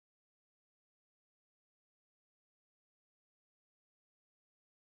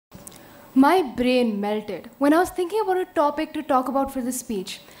My brain melted when I was thinking about a topic to talk about for this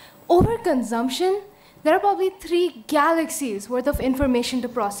speech. Overconsumption? There are probably 3 galaxies worth of information to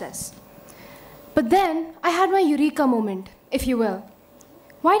process. But then I had my eureka moment, if you will.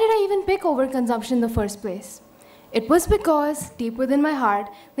 Why did I even pick overconsumption in the first place? It was because, deep within my heart,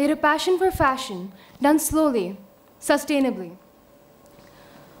 lay a passion for fashion, done slowly, sustainably.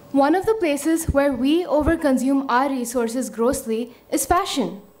 One of the places where we overconsume our resources grossly is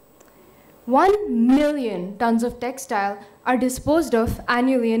fashion. 1 million tons of textile are disposed of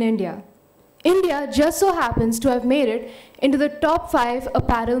annually in India. India just so happens to have made it into the top 5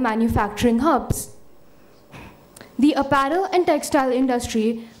 apparel manufacturing hubs. The apparel and textile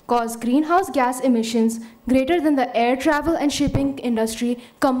industry cause greenhouse gas emissions greater than the air travel and shipping industry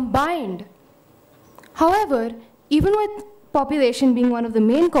combined. However, even with population being one of the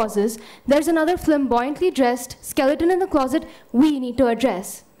main causes, there's another flamboyantly dressed skeleton in the closet we need to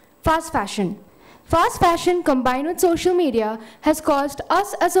address: fast fashion. Fast fashion combined with social media has caused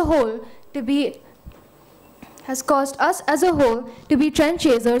us as a whole to be trend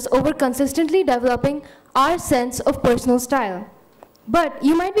chasers over consistently developing our sense of personal style. But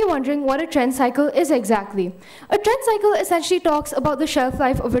you might be wondering what a trend cycle is exactly. A trend cycle essentially talks about the shelf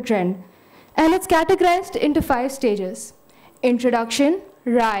life of a trend, and it's categorized into 5 stages: introduction,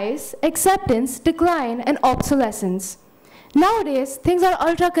 rise, acceptance, decline, and obsolescence. Nowadays, things are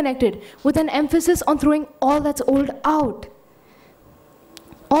ultra-connected, with an emphasis on throwing all that's old out,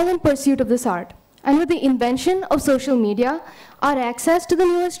 all in pursuit of this art. And with the invention of social media, our access to the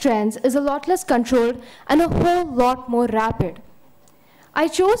newest trends is a lot less controlled and a whole lot more rapid. I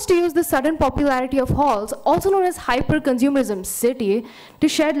chose to use the sudden popularity of hauls, also known as hyper-consumerism city, to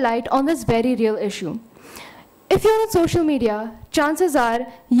shed light on this very real issue. If you're on social media, chances are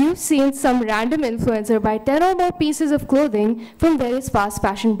you've seen some random influencer buy 10 or more pieces of clothing from various fast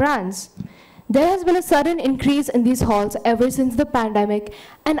fashion brands. There has been a sudden increase in these hauls ever since the pandemic,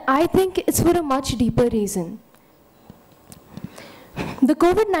 and I think it's for a much deeper reason. The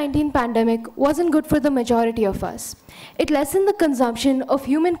COVID-19 pandemic wasn't good for the majority of us. It lessened the consumption of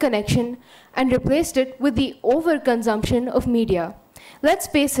human connection and replaced it with the overconsumption of media. Let's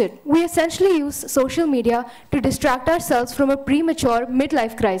face it, we essentially use social media to distract ourselves from a premature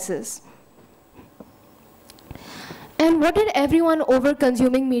midlife crisis. And what did everyone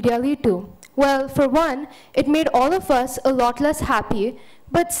over-consuming media lead to? Well, for one, it made all of us a lot less happy,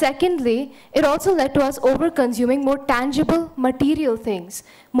 but secondly, it also led to us over-consuming more tangible, material things,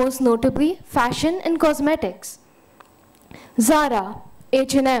 most notably fashion and cosmetics. Zara,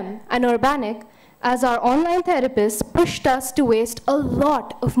 H&M, and Urbanic, as our online therapists, pushed us to waste a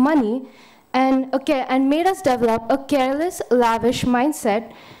lot of money and made us develop a careless, lavish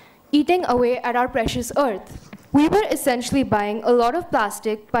mindset, eating away at our precious earth. We were essentially buying a lot of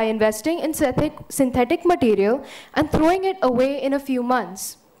plastic by investing in synthetic material and throwing it away in a few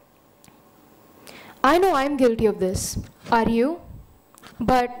months. I know I'm guilty of this. Are you?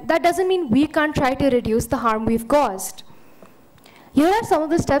 But that doesn't mean we can't try to reduce the harm we've caused. Here are some of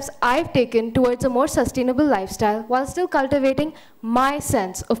the steps I've taken towards a more sustainable lifestyle while still cultivating my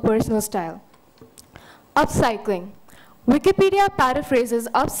sense of personal style. Upcycling. Wikipedia paraphrases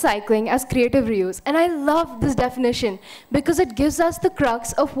upcycling as creative reuse, and I love this definition because it gives us the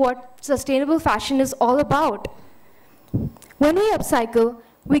crux of what sustainable fashion is all about. When we upcycle,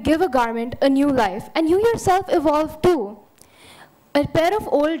 we give a garment a new life, and you yourself evolve too. A pair of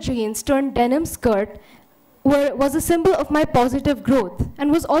old jeans turned denim skirt was a symbol of my positive growth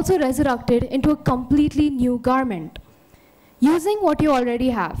and was also resurrected into a completely new garment, using what you already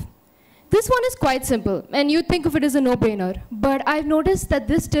have. This one is quite simple, and you'd think of it as a no-brainer, but I've noticed that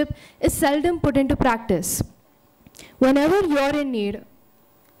this tip is seldom put into practice. Whenever you're in need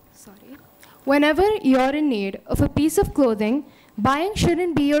of a piece of clothing, buying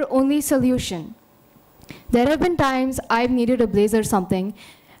shouldn't be your only solution. There have been times I've needed a blazer or something,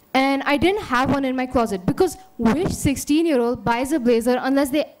 and I didn't have one in my closet, because which 16-year-old buys a blazer unless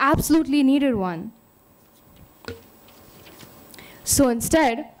they absolutely needed one? So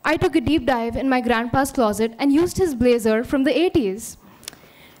instead, I took a deep dive in my grandpa's closet and used his blazer from the 80s.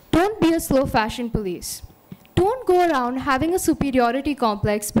 Don't be a slow fashion police. Don't go around having a superiority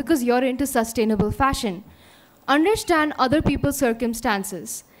complex because you're into sustainable fashion. Understand other people's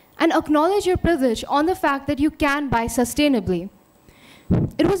circumstances and acknowledge your privilege on the fact that you can buy sustainably.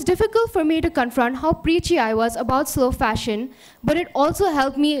 It was difficult for me to confront how preachy I was about slow fashion, but it also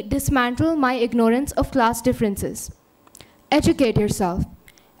helped me dismantle my ignorance of class differences. Educate yourself.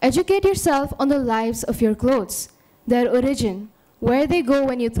 Educate yourself on the lives of your clothes, their origin, where they go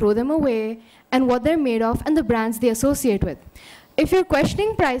when you throw them away, and what they're made of and the brands they associate with. If you're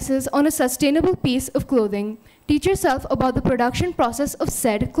questioning prices on a sustainable piece of clothing, teach yourself about the production process of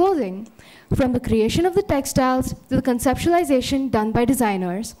said clothing, from the creation of the textiles to the conceptualization done by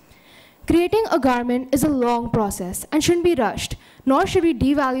designers. Creating a garment is a long process and shouldn't be rushed, nor should we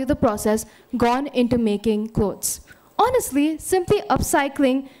devalue the process gone into making clothes. Honestly, simply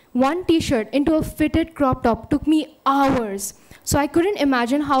upcycling one t-shirt into a fitted crop top took me hours, so I couldn't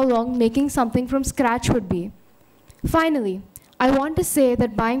imagine how long making something from scratch would be. Finally, I want to say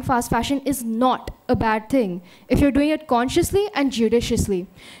that buying fast fashion is not a bad thing if you're doing it consciously and judiciously,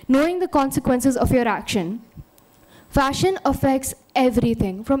 knowing the consequences of your action. Fashion affects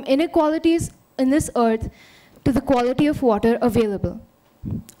everything, from inequalities in this earth to the quality of water available.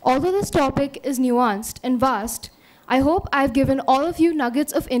 Although this topic is nuanced and vast, I hope I've given all of you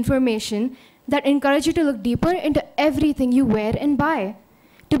nuggets of information that encourage you to look deeper into everything you wear and buy,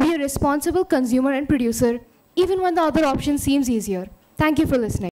 to be a responsible consumer and producer, even when the other option seems easier. Thank you for listening.